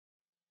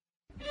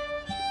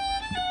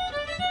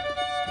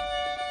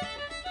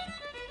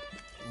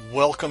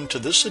Welcome to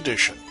this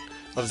edition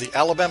of the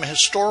Alabama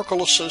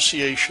Historical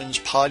Association's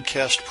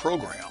podcast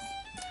program.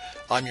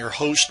 I'm your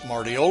host,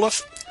 Marty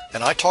Olaf,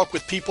 and I talk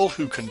with people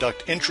who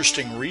conduct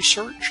interesting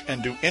research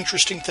and do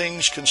interesting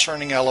things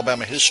concerning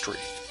Alabama history.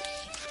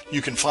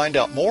 You can find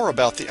out more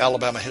about the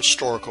Alabama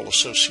Historical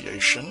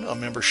Association, a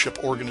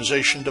membership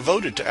organization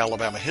devoted to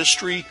Alabama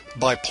history,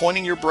 by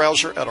pointing your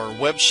browser at our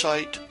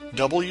website,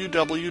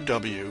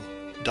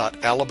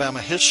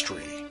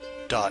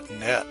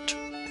 www.alabamahistory.net.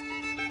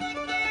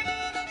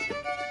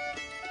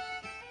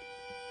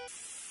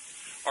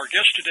 Our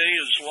guest today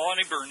is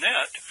Lonnie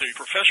Burnett, the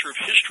professor of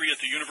history at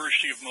the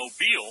University of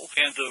Mobile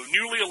and the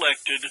newly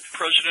elected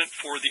president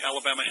for the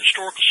Alabama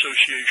Historical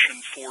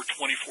Association for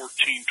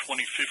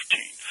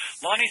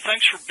 2014-2015. Lonnie,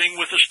 thanks for being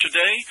with us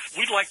today.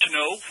 We'd like to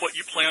know what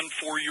you plan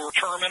for your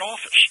term in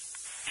office.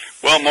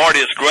 Well, Marty,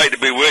 it's great to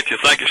be with you.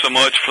 Thank you so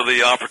much for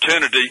the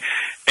opportunity.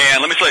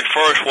 And let me say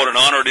first what an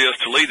honor it is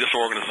to lead this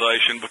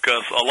organization,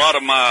 because a lot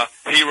of my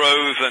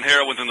heroes and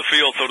heroines in the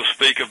field, so to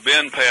speak, have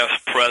been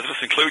past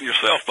presidents, including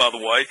yourself, by the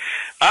way.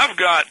 I've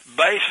got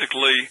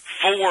basically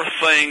four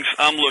things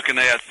I'm looking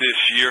at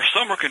this year.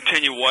 Some are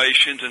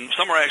continuations and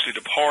some are actually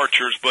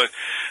departures. But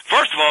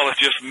first of all,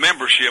 it's just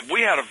membership.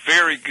 We had a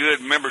very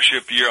good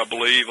membership year, I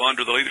believe,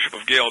 under the leadership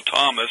of Gail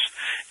Thomas,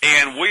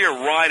 and we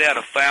are right at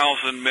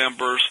 1,000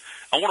 members.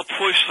 I want to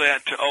push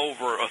that to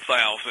over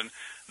 1,000.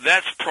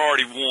 That's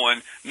priority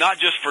one, not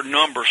just for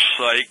numbers'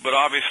 sake, but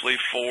obviously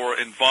for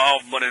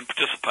involvement and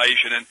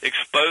participation and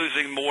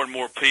exposing more and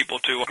more people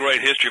to a great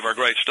history of our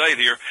great state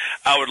here.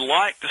 I would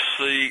like to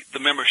see the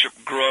membership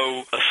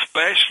grow,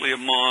 especially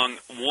among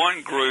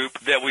one group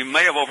that we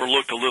may have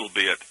overlooked a little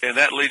bit, and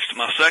that leads to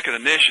my second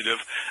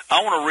initiative.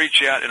 I want to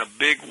reach out in a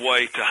big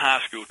way to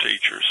high school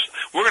teachers.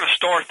 We're going to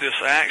start this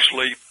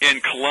actually in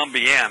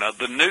Columbiana.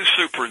 The new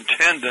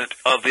superintendent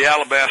of the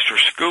Alabaster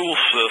school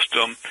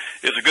system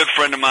is a good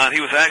friend of mine. He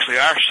was actually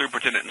our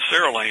superintendent in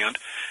Saraland.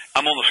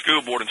 I'm on the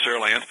school board in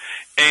Saraland,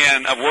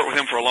 and I've worked with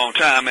him for a long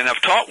time, and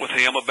I've talked with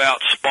him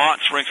about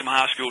sponsoring some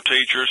high school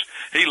teachers.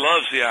 He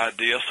loves the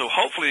idea, so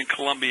hopefully in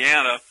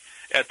Columbiana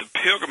at the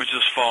pilgrimage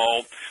this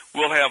fall,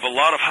 we'll have a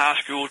lot of high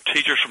school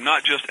teachers from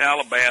not just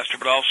Alabaster,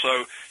 but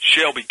also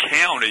Shelby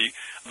County.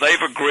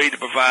 They've agreed to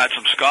provide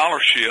some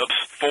scholarships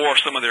for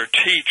some of their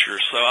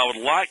teachers. So I would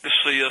like to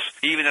see us,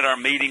 even at our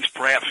meetings,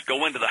 perhaps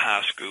go into the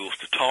high schools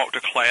to talk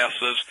to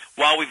classes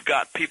while we've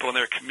got people in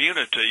their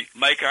community,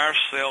 make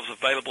ourselves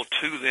available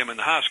to them in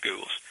the high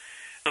schools.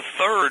 The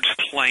third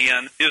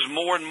plan is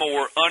more and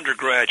more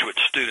undergraduate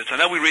students. I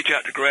know we reach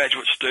out to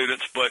graduate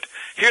students, but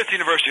here at the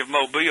University of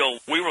Mobile,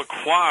 we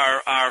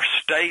require our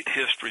state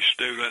history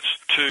students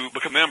to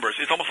become members.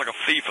 It's almost like a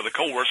fee for the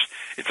course.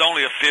 It's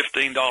only a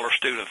 $15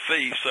 student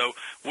fee, so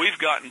we've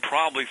gotten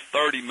probably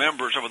 30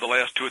 members over the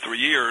last 2 or 3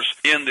 years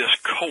in this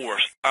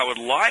course. I would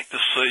like to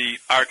see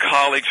our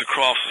colleagues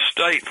across the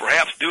state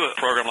perhaps do a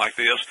program like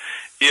this.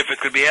 If it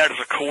could be added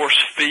as a course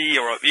fee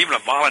or even a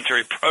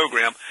voluntary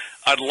program,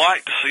 I'd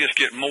like to see us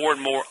get more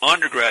and more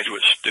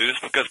undergraduate students,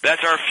 because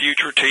that's our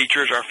future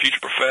teachers, our future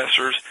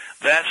professors.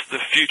 That's the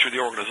future of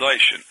the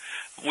organization.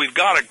 We've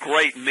got a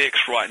great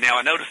mix right now.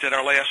 I noticed at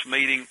our last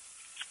meeting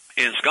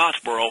in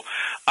Scottsboro,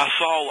 I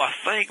saw, I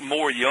think,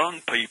 more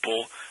young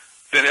people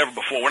than ever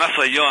before. When I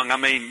say young, I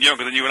mean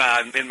younger than you and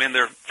I, in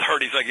their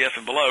 30s, I guess,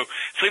 and below. It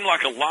seemed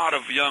like a lot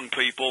of young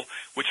people,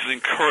 which is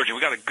encouraging.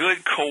 We've got a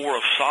good core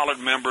of solid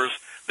members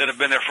that have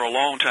been there for a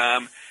long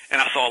time,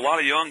 and I saw a lot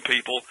of young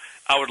people.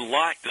 I would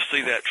like to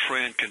see that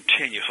trend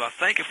continue. So I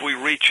think if we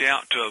reach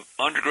out to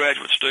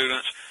undergraduate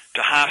students,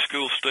 to high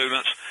school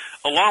students,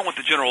 along with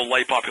the general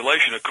lay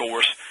population, of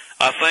course,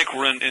 I think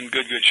we're in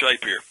good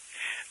shape here.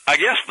 I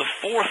guess the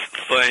fourth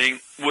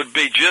thing would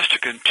be just to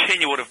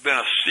continue what have been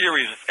a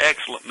series of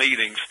excellent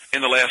meetings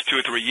in the last 2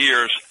 or 3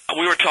 years.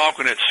 We were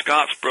talking at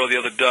Scottsboro the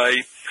other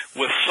day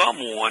with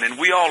someone, and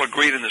we all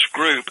agreed in this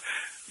group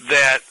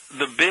that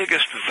the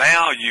biggest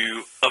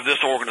value of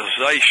this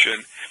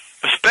organization,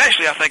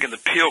 especially I think in the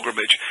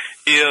pilgrimage,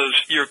 is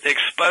you're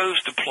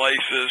exposed to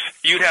places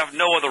you'd have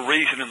no other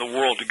reason in the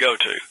world to go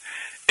to.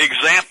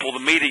 Example, the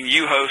meeting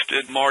you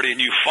hosted, Marty, in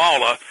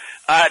Eufaula,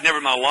 I had never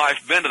in my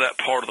life been to that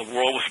part of the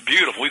world. It was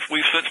beautiful.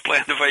 We've since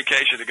planned a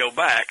vacation to go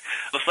back.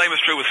 The same is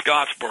true with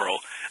Scottsboro.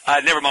 I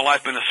had never in my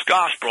life been to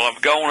Scottsboro.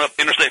 I've gone up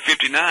Interstate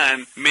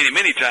 59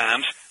 many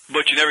times,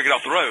 but you never get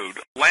off the road.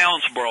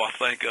 Lounsboro, I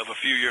think of a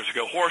few years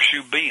ago.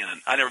 Horseshoe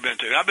Bend, I've never been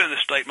to. I've been in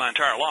this state my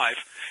entire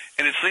life,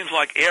 and it seems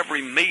like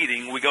every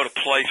meeting we go to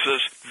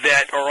places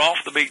that are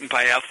off the beaten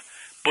path,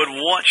 but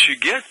once you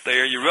get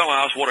there, you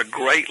realize what a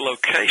great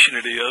location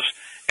it is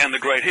and the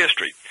great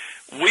history.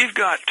 We've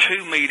got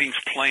 2 meetings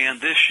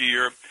planned this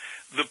year.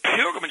 The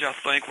pilgrimage, I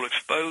think, will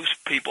expose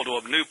people to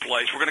a new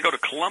place. We're going to go to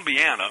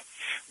Columbiana,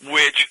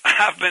 which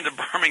I've been to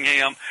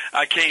Birmingham.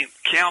 I can't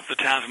count the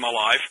times in my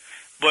life.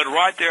 But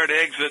right there at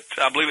exit,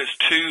 I believe it's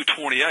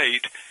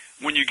 228,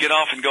 when you get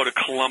off and go to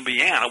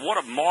Columbiana. What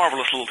a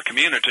marvelous little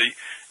community.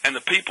 And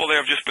the people there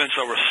have just been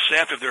so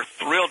receptive. They're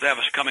thrilled to have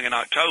us coming in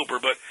October.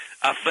 But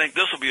I think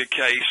this will be a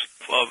case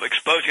of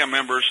exposing our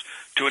members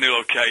to a new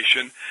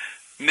location.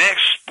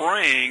 Next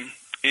spring,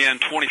 in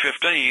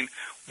 2015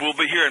 will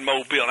be here in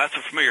Mobile. That's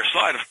a familiar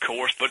sight, of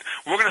course, but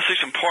we're going to see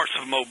some parts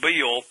of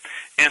Mobile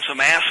and some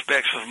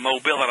aspects of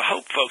Mobile that I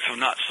hope folks have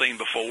not seen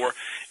before,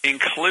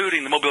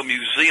 including the Mobile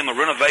Museum, the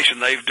renovation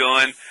they've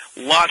done,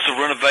 lots of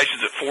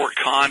renovations at Fort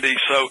Condy.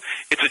 So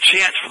it's a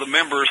chance for the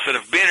members that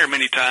have been here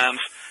many times,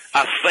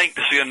 I think,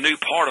 to see a new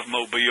part of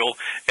Mobile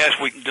as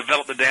we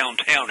develop the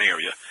downtown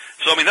area.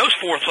 So, I mean, those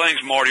four things,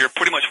 Marty, are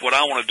pretty much what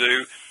I want to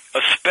do,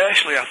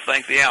 especially, I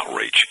think, the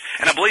outreach.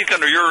 And I believe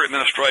under your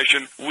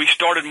administration, we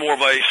started more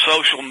of a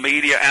social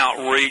media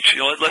outreach.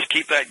 Let's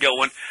keep that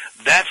going.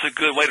 That's a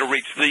good way to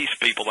reach these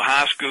people, the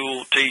high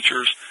school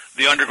teachers,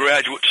 the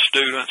undergraduate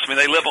students. I mean,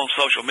 they live on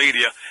social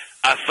media.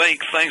 I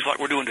think things like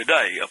we're doing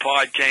today, a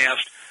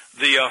podcast,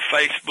 the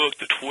Facebook,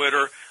 the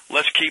Twitter,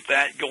 let's keep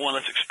that going.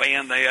 Let's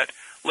expand that.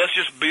 Let's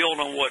just build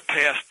on what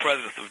past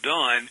presidents have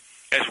done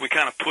as we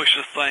kind of push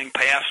this thing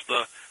past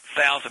the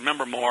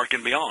 1,000-member mark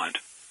and beyond.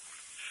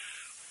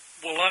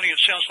 Well, Lonnie, it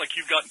sounds like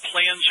you've got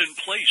plans in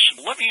place.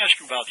 Let me ask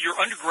you about your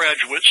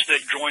undergraduates that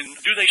join.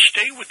 Do they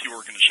stay with the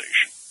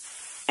organization?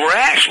 We're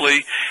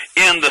actually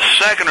in the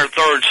second or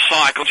third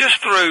cycle.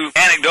 Just through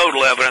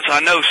anecdotal evidence,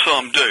 I know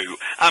some do.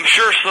 I'm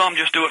sure some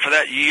just do it for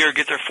that year,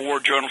 get their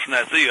 4 journals, and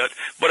that's it.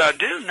 But I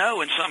do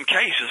know in some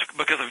cases,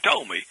 because they've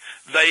told me,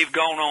 they've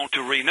gone on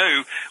to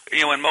renew.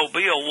 In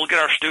Mobile, we'll get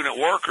our student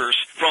workers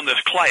from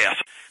this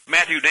class.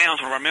 Matthew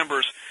Downs, one of our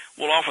members,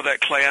 will offer that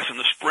class in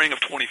the spring of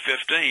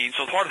 2015.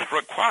 So part of the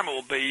requirement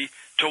will be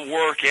to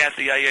work at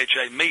the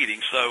AHA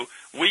meeting. So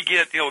we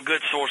get, a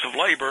good source of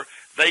labor.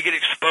 They get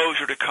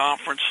exposure to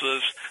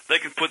conferences. They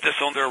can put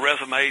this on their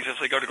resumes as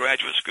they go to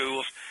graduate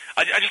schools.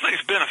 I just think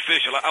it's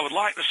beneficial. I would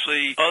like to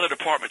see other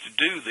departments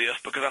do this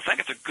because I think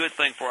it's a good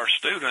thing for our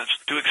students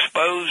to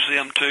expose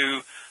them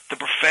to the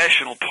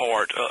professional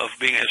part of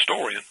being a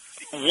historian.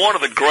 One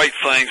of the great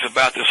things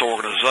about this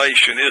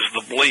organization is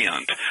the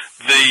blend,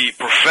 the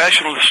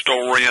professional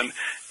historian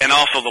and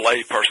also the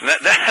layperson.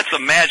 That's a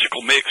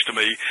magical mix to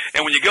me.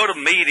 And when you go to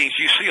meetings,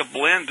 you see a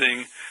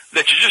blending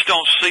that you just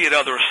don't see at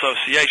other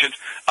associations.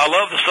 I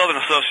love the Southern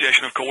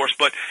Association, of course,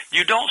 but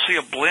you don't see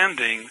a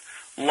blending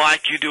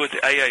like you do at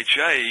the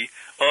AHA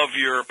of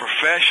your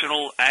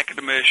professional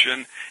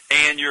academician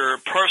and your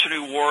person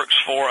who works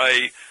for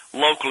a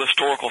local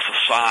historical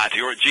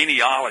society or a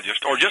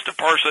genealogist or just a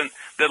person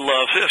that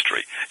loves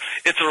history.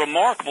 It's a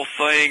remarkable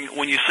thing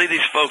when you see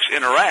these folks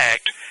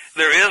interact.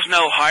 There is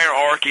no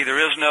hierarchy. There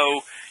is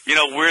no,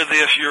 we're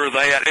this, you're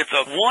that. It's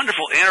a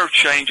wonderful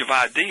interchange of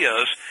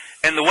ideas.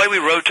 And the way we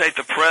rotate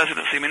the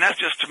presidency, that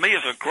just to me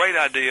is a great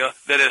idea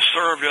that has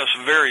served us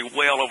very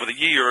well over the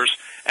years.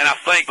 And I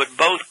think that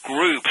both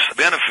groups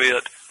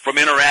benefit from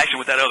interaction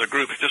with that other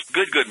group. It's just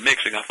good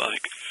mixing, I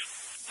think.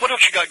 What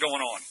else you got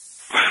going on?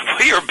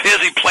 We are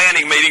busy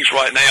planning meetings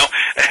right now.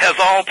 As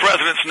all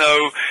presidents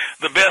know,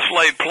 the best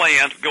laid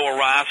plans go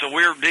awry. So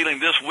we're dealing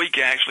this week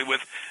actually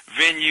with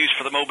venues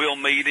for the Mobile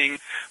meeting.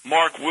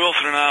 Mark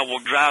Wilson and I will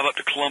drive up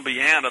to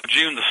Columbiana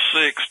June the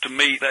 6th to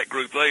meet that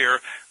group there.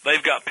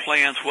 They've got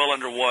plans well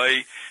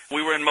underway.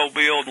 We were in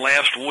Mobile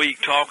last week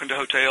talking to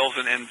hotels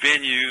and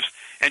venues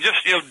and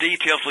just,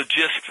 details,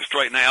 logistics to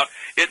straighten out.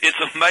 It's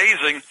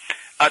amazing.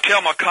 I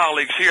tell my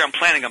colleagues here I'm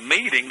planning a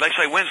meeting. They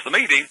say, when's the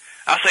meeting?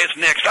 I say it's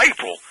next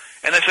April.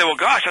 And they say, well,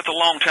 gosh, that's a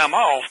long time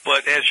off.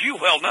 But as you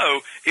well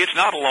know, it's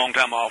not a long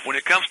time off. When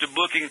it comes to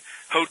booking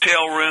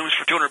hotel rooms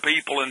for 200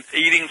 people and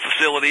eating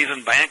facilities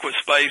and banquet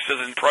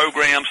spaces and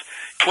programs,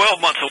 12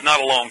 months is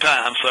not a long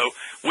time. So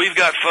we've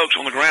got folks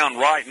on the ground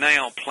right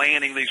now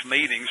planning these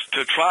meetings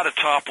to try to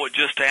top what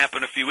just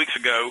happened a few weeks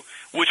ago,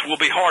 which will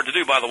be hard to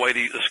do, by the way,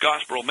 the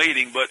Scottsboro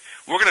meeting. But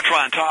we're going to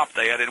try and top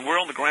that. And we're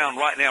on the ground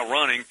right now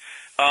running,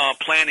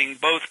 planning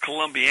both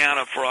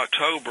Columbiana for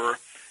October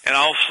and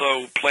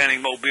also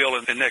planning Mobile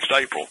in next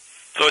April.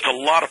 So it's a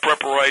lot of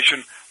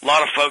preparation, a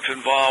lot of folks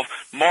involved.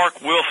 Mark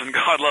Wilson,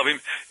 God love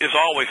him, is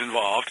always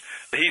involved.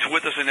 He's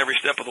with us in every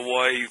step of the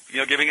way,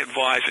 giving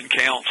advice and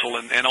counsel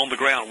and on the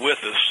ground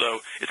with us.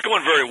 So it's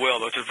going very well,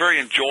 though. It's a very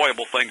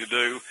enjoyable thing to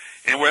do,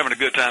 and we're having a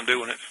good time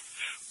doing it.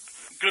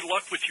 Good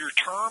luck with your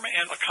term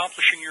and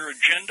accomplishing your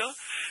agenda,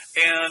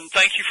 and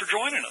thank you for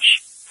joining us.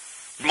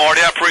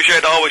 Marty, I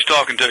appreciate always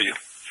talking to you.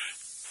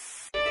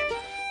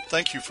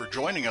 Thank you for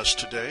joining us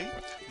today.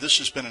 This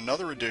has been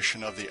another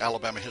edition of the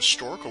Alabama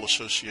Historical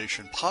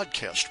Association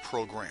podcast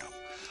program.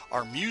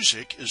 Our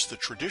music is the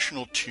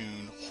traditional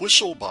tune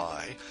Whistle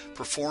By,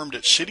 performed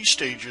at City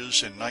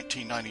Stages in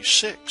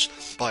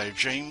 1996 by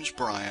James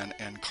Bryan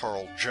and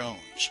Carl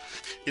Jones.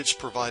 It's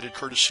provided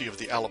courtesy of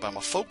the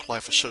Alabama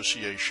Folklife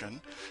Association,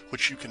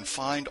 which you can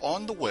find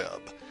on the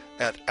web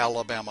at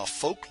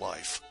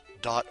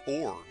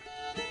alabamafolklife.org.